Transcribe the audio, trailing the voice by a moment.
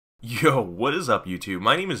Yo, what is up YouTube?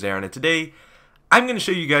 My name is Aaron and today I'm going to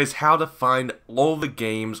show you guys how to find all the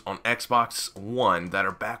games on Xbox One that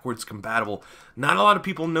are backwards compatible. Not a lot of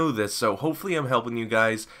people know this, so hopefully I'm helping you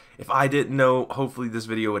guys. If I didn't know, hopefully this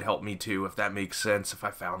video would help me too, if that makes sense, if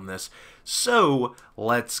I found this. So,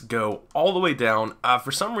 let's go all the way down.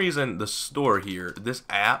 For some reason, the store here, this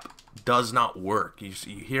app does not work. You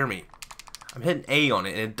hear me? I'm hitting A on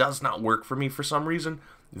it and it does not work for me for some reason.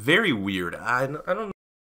 Very weird. I don't know.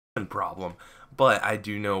 Problem, but I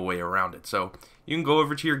do know a way around it. So you can go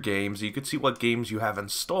over to your games. You can see what games you have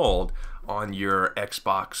installed on your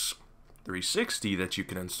Xbox 360 that you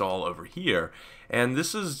can install over here. And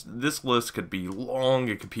this list could be long,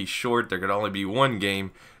 it could be short, there could only be one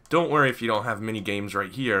game. Don't worry if you don't have many games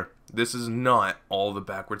right here. This is not all the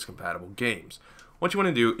backwards compatible games. What you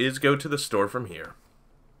want to do is go to the store from here.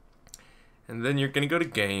 And then you're going to go to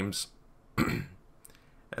games.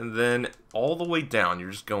 And then all the way down,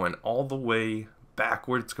 you're just going all the way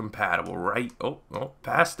backwards compatible, right? Oh,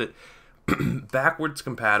 past it. Backwards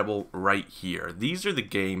compatible right here. These are the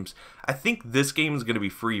games. I think this game is going to be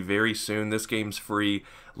free very soon. This game's free.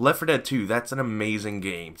 Left 4 Dead 2, that's an amazing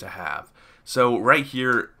game to have. So right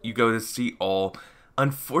here, you go to see all.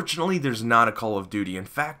 Unfortunately, there's not a Call of Duty. In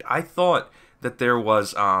fact, I thought that there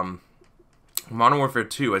was Modern Warfare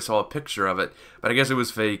 2, I saw a picture of it, but I guess it was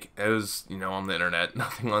fake. It was, on the internet.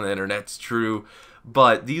 Nothing on the internet's true.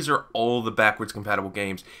 But these are all the backwards compatible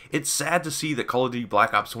games. It's sad to see that Call of Duty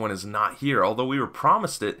Black Ops 1 is not here, although we were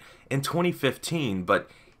promised it in 2015, but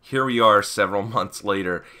here we are several months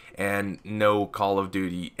later, and no Call of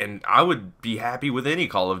Duty. And I would be happy with any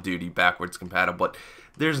Call of Duty backwards compatible, but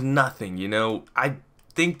there's nothing, I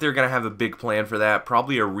think they're going to have a big plan for that,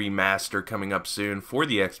 probably a remaster coming up soon for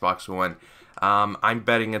the Xbox One. I'm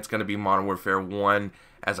betting it's going to be Modern Warfare 1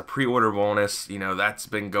 as a pre-order bonus. That's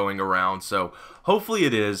been going around, so hopefully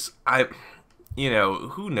it is.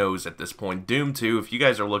 Who knows at this point. Doom 2, if you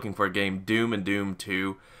guys are looking for a game, Doom and Doom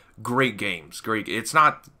 2, great games. Great. It's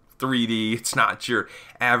not 3D, it's not your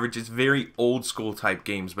average, it's very old school type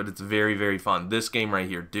games, but it's very, very fun. This game right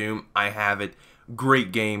here, Doom, I have it.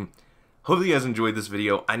 Great game. Hopefully you guys enjoyed this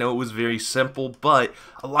video. I know it was very simple, but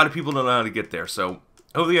a lot of people don't know how to get there, so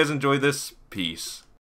hopefully you guys enjoyed this. Peace.